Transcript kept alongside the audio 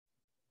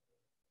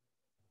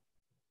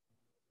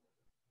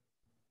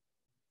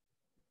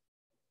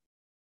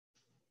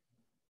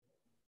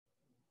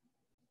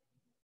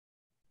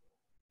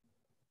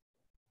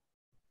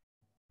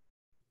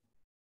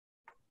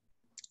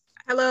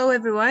Hello,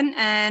 everyone,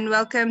 and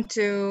welcome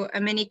to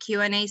a mini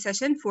Q&A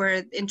session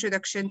for the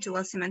introduction to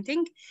well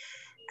cementing.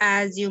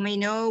 As you may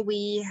know,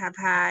 we have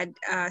had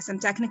some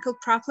technical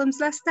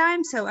problems last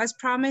time, so as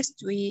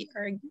promised, we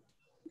are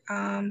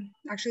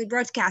actually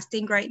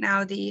broadcasting right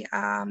now the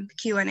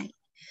Q&A.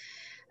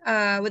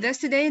 With us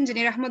today,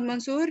 Engineer Ahmed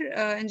Mansour.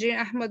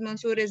 Engineer Ahmed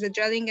Mansour is a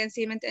drilling and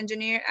cement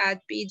engineer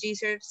at PG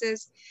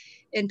Services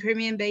in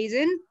Permian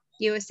Basin,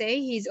 USA.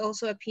 He's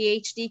also a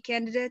PhD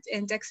candidate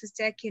in Texas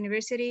Tech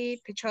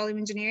University, Petroleum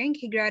Engineering.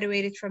 He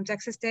graduated from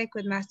Texas Tech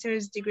with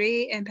master's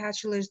degree and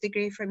bachelor's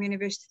degree from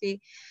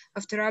University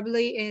of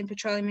Tarabli in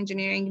Petroleum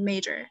Engineering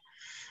major.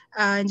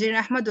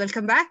 Engineer Ahmed,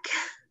 welcome back.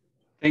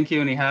 Thank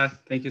you, Nihal.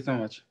 Thank you so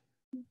much.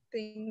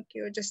 Thank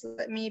you. Just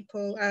let me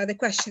pull the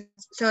questions.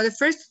 So the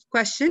first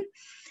question,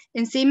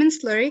 in cement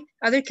slurry,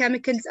 other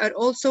chemicals are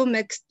also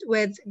mixed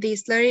with the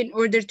slurry in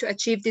order to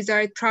achieve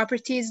desired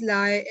properties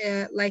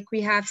like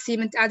we have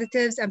cement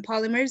additives and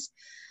polymers.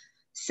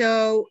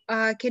 So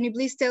can you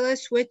please tell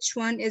us which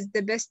one is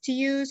the best to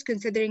use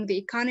considering the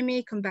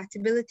economy,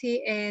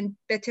 compatibility, and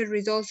better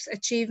results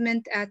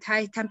achievement at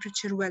high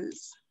temperature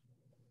wells?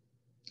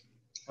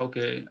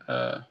 Okay,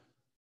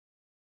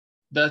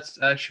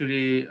 that's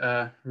actually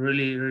a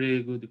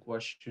really good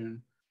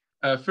question.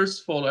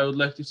 First of all, I would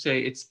like to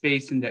say it's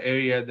based in the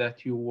area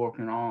that you're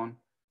working on.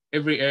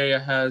 Every area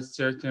has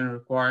certain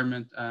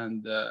requirement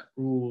and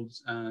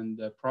rules and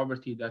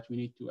property that we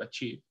need to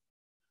achieve.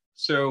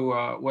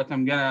 So what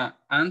I'm gonna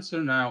answer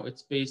now,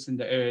 it's based in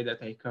the area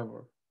that I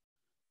cover.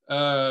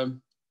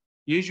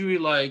 Usually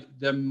like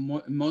the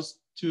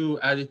most two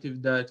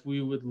additive that we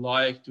would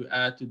like to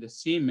add to the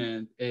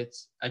cement,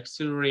 it's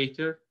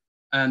accelerator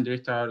and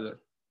retarder.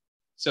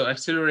 So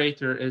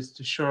accelerator is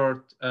to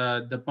short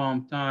the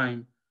bump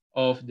time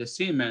of the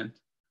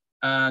cement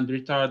and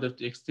retarder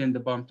to extend the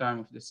bump time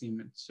of the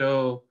cement.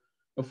 So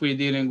if we're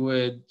dealing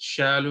with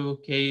shallow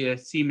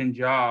cement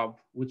job,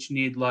 which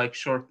need like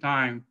short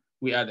time,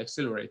 we add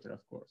accelerator,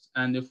 of course.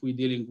 And if we're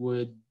dealing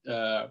with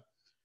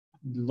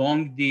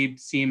long, deep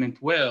cement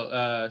well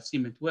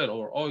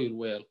or oil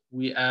well,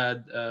 we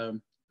add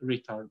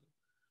retarder.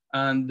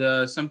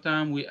 And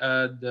sometimes we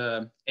add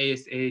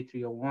ASA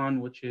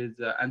 301, which is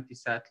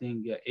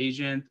anti-settling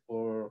agent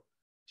or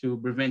to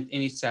prevent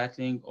any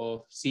settling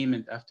of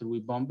cement after we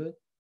bomb it.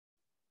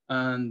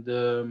 And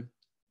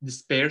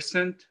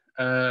dispersant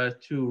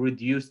to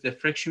reduce the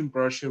friction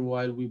pressure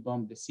while we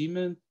bomb the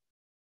cement.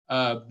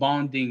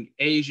 Bonding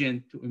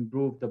agent to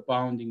improve the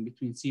bonding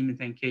between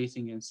cement and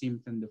casing and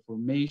cement and the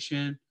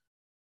formation.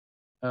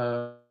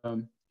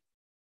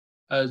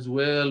 As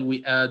well,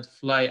 we add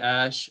fly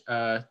ash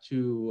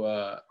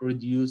to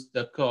reduce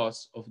the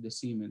cost of the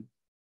cement.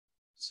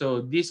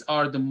 So these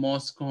are the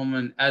most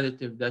common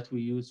additive that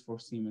we use for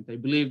cement. I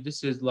believe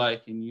this is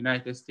like in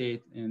United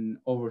States and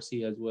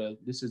overseas as well.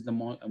 This is the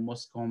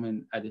most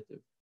common additive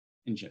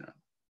in general.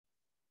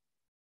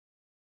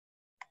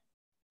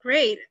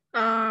 Great.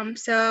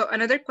 So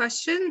another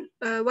question,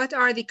 what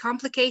are the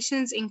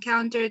complications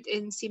encountered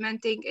in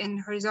cementing and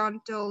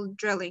horizontal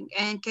drilling?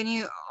 And can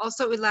you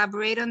also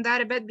elaborate on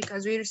that a bit?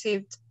 Because we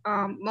received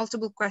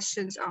multiple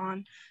questions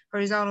on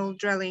horizontal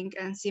drilling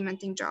and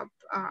cementing job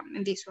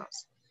in these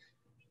wells.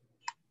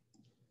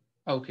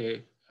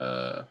 Okay.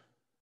 The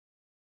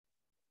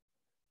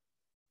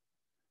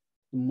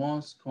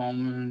most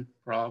common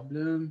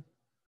problem,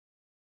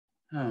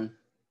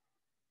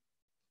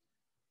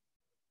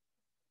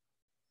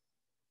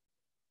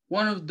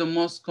 One of the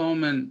most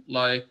common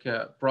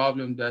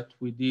problem that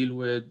we deal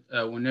with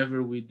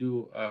whenever we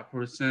do a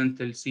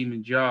horizontal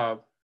cement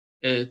job,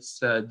 it's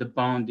the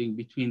bonding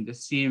between the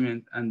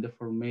cement and the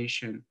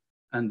formation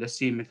and the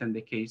cement and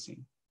the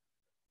casing.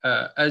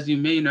 As you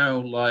may know,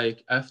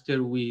 like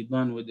after we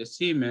done with the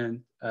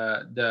cement,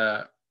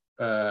 the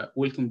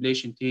well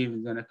completion team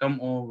is gonna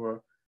come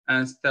over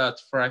and start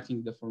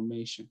fracking the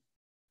formation.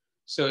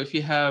 So if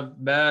you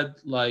have bad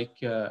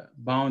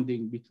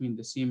bonding between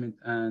the cement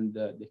and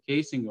the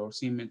casing or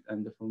cement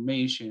and the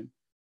formation,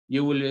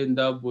 you will end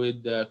up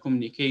with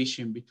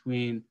communication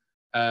between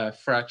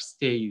frac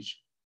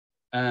stage.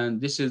 And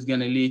this is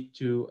gonna lead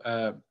to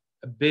a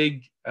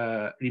big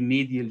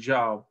remedial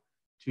job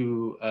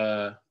to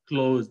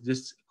close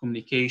this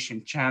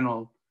communication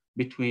channel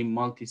between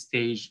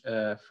multi-stage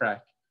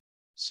frac.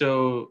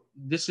 So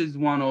this is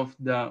one of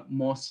the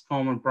most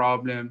common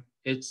problem.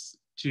 It's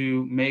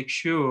to make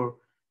sure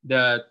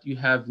that you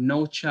have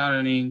no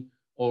channeling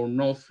or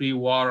no free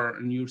water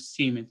in your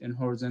cement and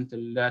horizontal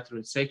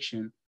lateral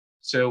section.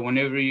 So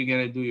whenever you're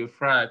gonna do your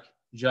frac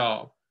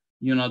job,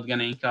 you're not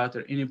gonna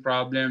encounter any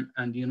problem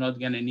and you're not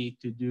gonna need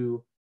to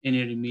do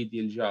any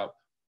remedial job.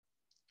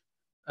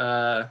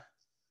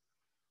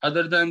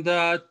 Other than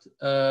that,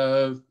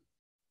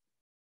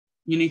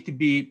 you need to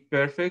be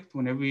perfect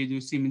whenever you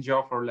do cement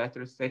job for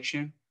lateral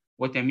section.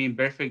 What I mean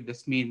perfect,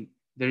 this means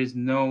there is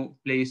no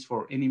place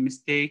for any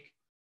mistake,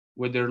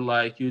 whether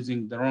like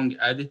using the wrong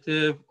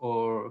additive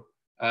or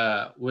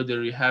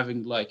whether you're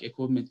having like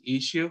equipment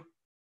issue,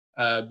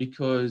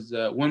 because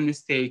one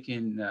mistake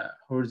in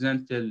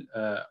horizontal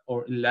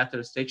or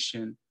lateral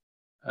section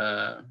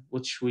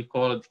which we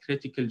call it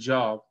critical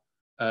job,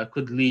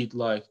 could lead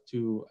like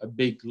to a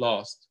big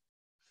loss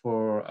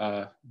for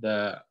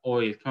the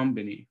oil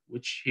company,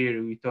 which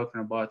here we're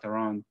talking about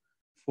around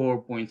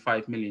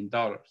 $4.5 million.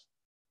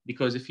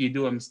 Because if you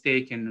do a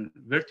mistake in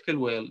vertical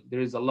well,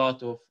 there is a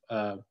lot of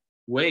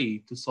way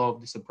to solve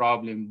this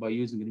problem by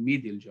using a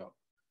remedial job.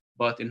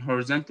 But in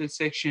horizontal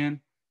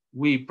section,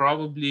 we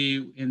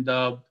probably end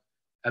up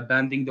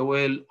abandoning the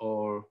well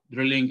or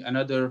drilling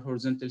another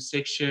horizontal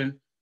section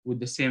with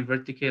the same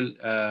vertical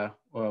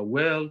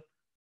well.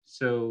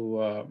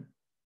 So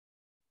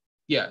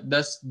yeah,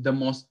 that's the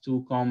most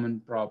two common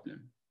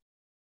problem.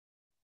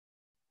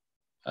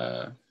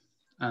 And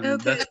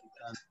Okay. that's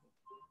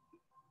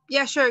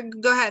Yeah, sure.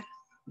 Go ahead.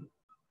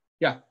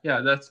 yeah,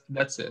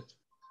 that's it.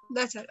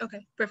 That's it.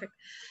 Okay, perfect.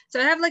 So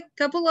I have like a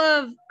couple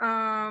of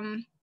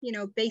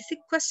basic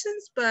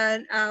questions,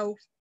 but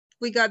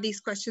we got these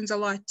questions a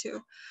lot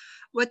too.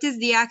 What is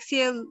the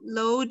axial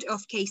load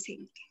of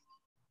casing?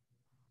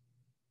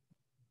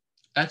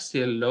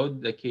 Axial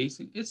load the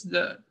casing. It's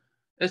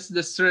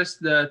the stress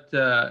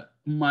that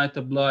might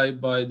apply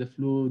by the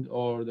fluid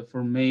or the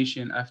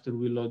formation after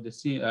we load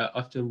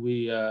after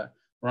we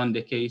run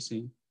the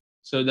casing.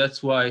 So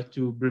that's why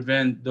to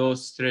prevent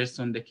those stress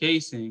on the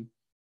casing,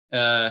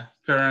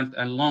 current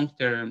and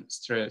long-term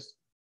stress,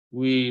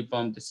 we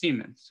pump the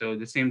cement. So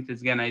the cement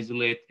is gonna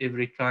isolate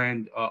every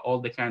kind, all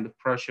the kind of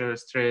pressure,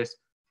 stress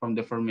from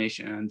the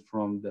formation and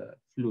from the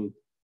fluid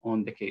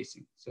on the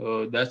casing.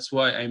 So that's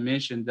why I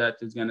mentioned that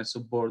it's gonna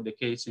support the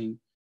casing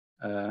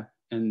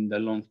in the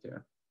long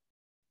term.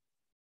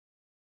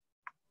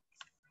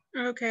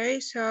 Okay,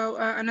 so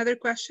another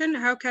question,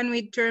 how can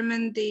we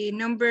determine the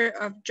number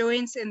of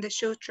joints in the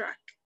show track?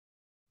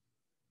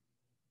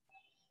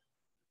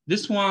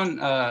 This one,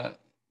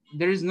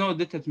 there is no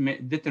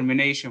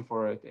determination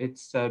for it.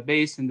 It's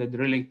based on the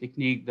drilling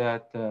technique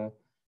that the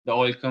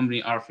oil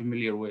company are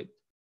familiar with.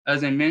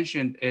 As I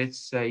mentioned,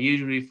 it's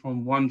usually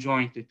from 1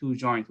 joint to 2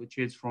 joint, which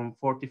is from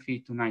 40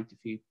 feet to 90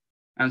 feet,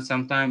 and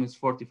sometimes it's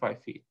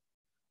 45 feet.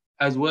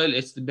 As well,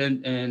 it's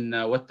depend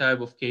on what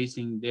type of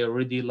casing they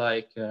already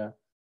like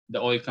the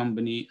oil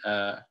company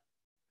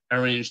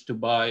arranged to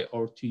buy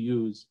or to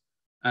use,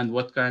 and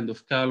what kind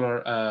of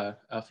color,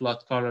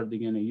 flat color they're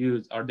gonna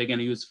use. Are they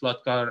gonna use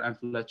flat color and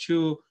flat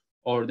shoe,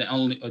 or they're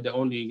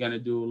only gonna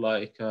do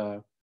like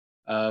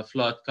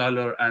flat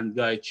color and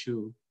guide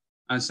shoe?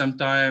 And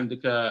sometimes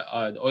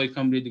the oil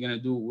company they're gonna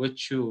do wet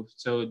shoe,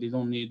 so they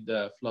don't need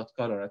the flat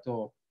color at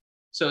all.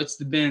 So it's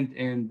depend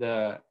in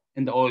the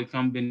oil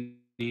company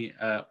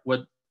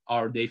what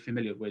are they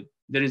familiar with.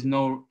 There is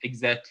no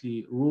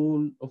exactly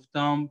rule of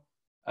thumb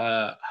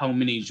how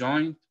many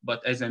joint,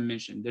 but as I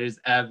mentioned, there is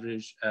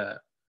average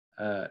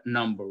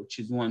number, which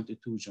is 1 to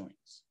 2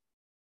 joints.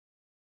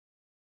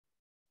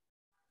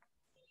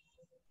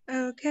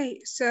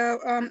 Okay, so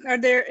are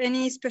there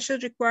any special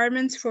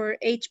requirements for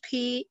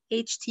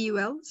HT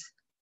wells?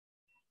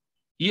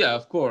 Yeah,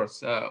 of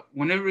course.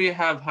 Whenever you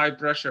have high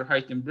pressure,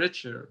 high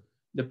temperature,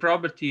 the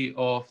property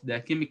of the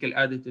chemical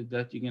additive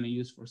that you're going to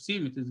use for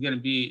cement is going to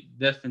be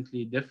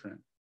definitely different.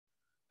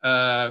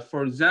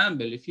 For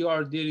example, if you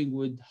are dealing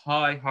with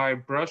high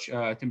brush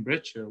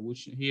temperature,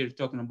 which here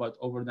talking about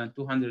over than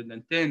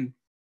 210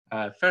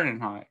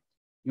 Fahrenheit,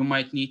 you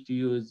might need to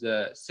use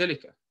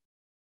silica.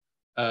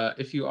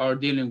 If you are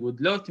dealing with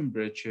low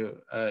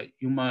temperature,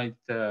 you might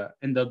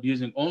end up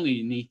using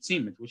only neat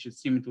cement, which is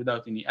cement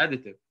without any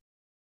additive.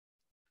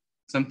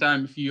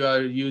 Sometimes if you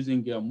are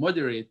using a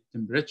moderate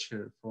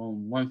temperature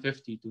from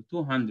 150 to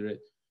 200,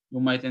 you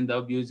might end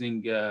up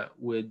using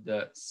with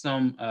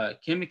some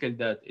chemical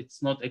that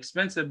it's not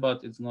expensive,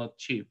 but it's not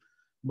cheap.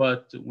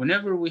 But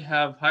whenever we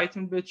have high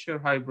temperature,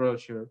 high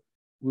pressure,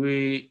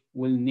 we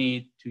will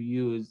need to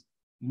use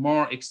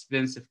more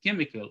expensive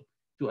chemical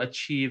to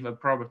achieve a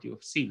property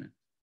of cement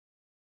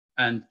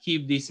and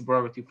keep this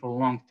property for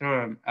long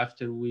term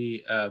after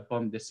we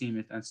pump the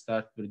cement and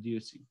start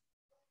producing.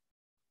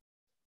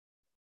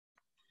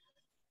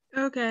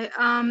 Okay,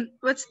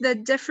 what's the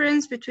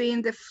difference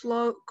between the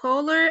float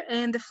collar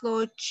and the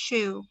float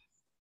shoe?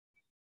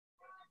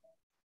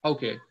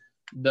 Okay,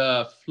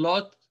 the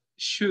float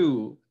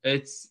shoe,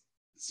 it's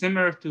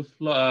similar to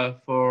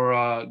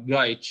for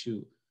guide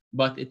shoe,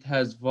 but it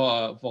has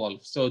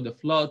valve. So the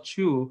float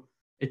shoe,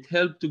 it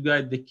helps to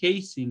guide the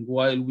casing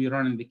while we're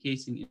running the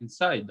casing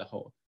inside the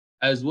hole.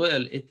 As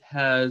well, it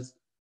has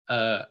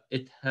a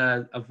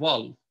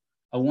valve,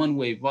 a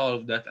one-way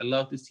valve that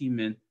allows the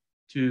cement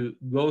to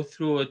go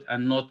through it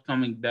and not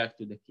coming back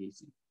to the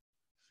casing.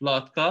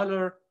 Flat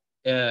collar,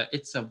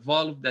 it's a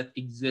valve that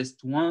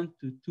exists 1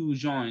 to 2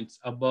 joints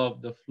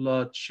above the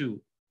flat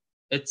shoe.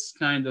 It's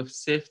kind of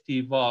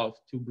safety valve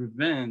to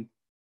prevent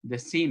the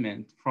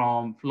cement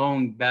from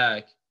flowing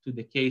back to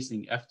the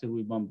casing after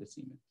we pump the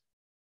cement.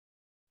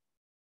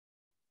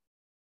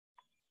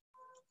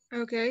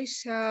 Okay,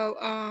 so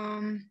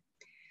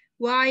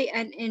why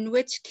and in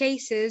which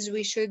cases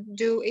we should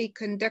do a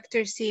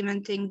conductor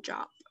cementing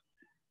job?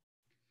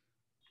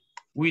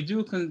 We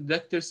do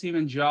conductor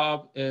cement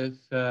job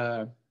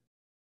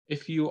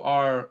if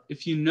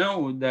you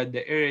know that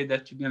the area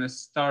that you're gonna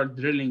start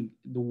drilling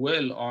the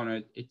well on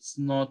it, it's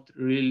not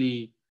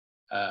really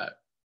uh,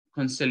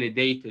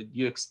 consolidated.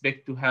 You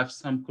expect to have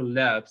some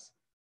collapse,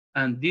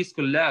 and this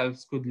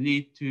collapse could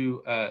lead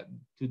to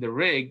the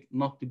rig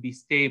not to be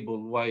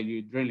stable while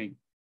you're drilling.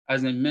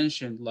 As I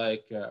mentioned,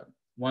 like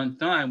one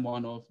time,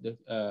 one of the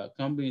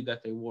company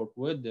that I work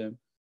with them,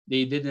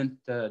 they didn't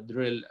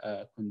drill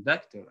a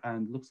conductor,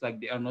 and looks like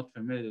they are not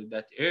familiar with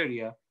that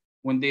area.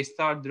 When they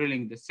start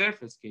drilling the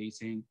surface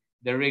casing,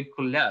 the rig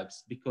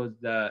collapsed because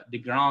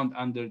the ground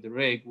under the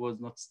rig was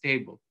not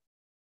stable.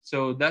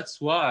 So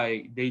that's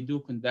why they do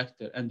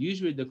conductor. And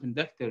usually the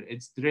conductor,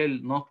 it's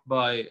drilled not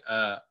by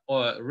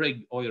oil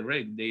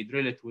rig. They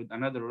drill it with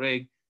another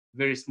rig,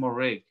 very small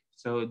rig.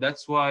 So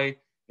that's why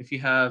if you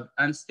have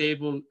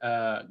unstable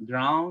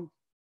ground,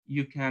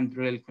 you can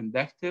drill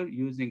conductor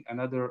using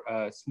another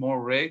small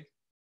rig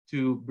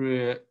to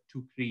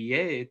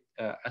create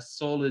a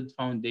solid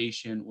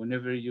foundation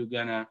whenever you're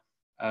gonna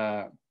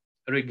uh,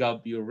 rig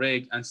up your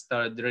rig and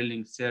start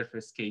drilling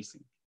surface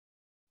casing.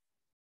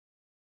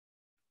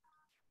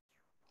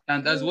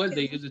 And as well,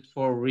 they Okay. use it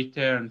for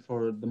return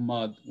for the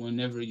mud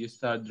whenever you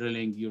start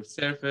drilling your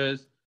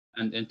surface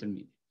and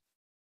intermediate.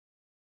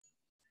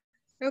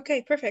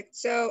 Okay, perfect.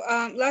 So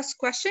last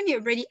question, you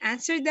already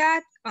answered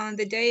that on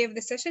the day of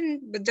the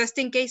session, but just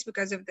in case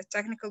because of the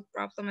technical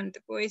problem and the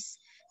voice,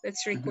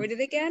 let's record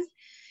it again.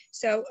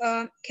 So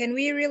can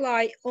we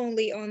rely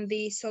only on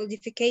the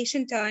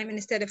solidification time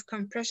instead of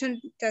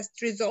compression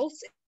test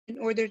results in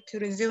order to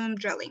resume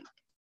drilling?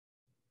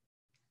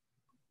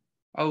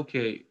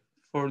 Okay,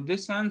 for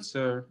this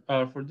answer,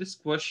 or for this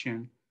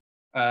question,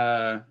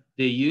 the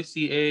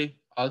UCA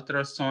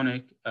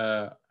ultrasonic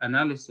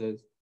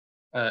analysis,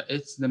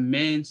 it's the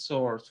main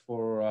source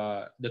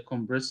for the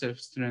compressive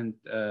strength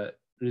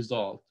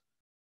result,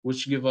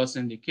 which give us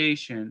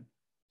indication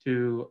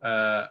to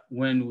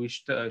when we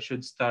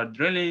should start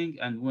drilling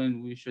and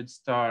when we should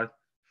start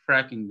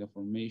fracking the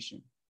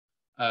formation.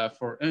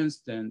 For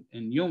instance,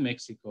 in New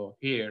Mexico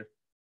here,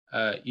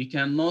 you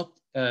cannot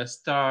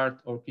start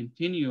or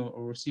continue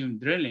or resume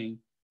drilling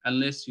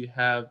unless you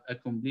have a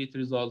complete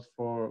result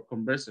for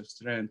compressive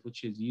strength,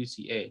 which is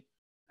UCA.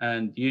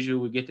 And usually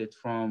we get it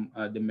from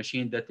the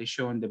machine that they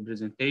show in the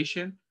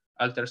presentation,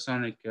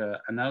 ultrasonic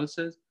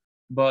analysis.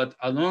 But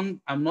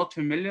I'm not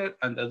familiar,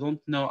 and I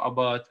don't know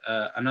about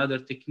another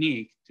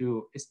technique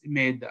to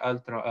estimate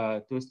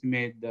to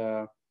estimate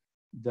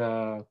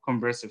the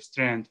compressive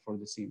strength for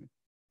the cement.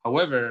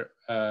 However,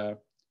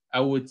 I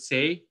would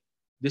say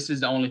this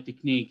is the only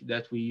technique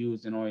that we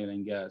use in oil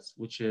and gas,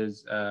 which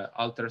is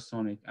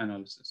ultrasonic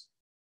analysis.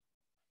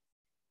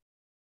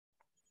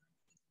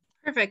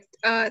 Perfect.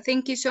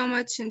 Thank you so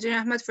much, Engineer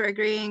Ahmed, for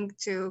agreeing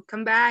to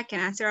come back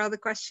and answer all the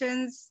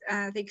questions.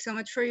 Thank you so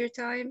much for your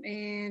time,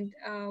 and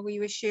we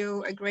wish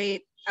you a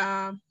great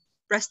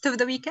rest of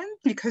the weekend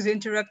because we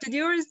interrupted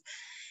yours.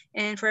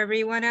 And for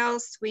everyone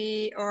else,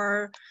 we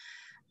are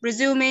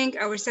resuming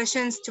our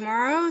sessions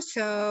tomorrow,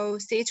 so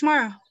see you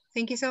tomorrow.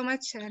 Thank you so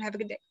much, and have a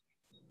good day.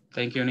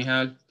 Thank you,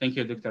 Nihal. Thank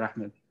you, Dr.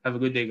 Ahmed. Have a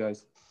good day,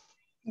 guys.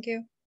 Thank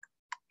you.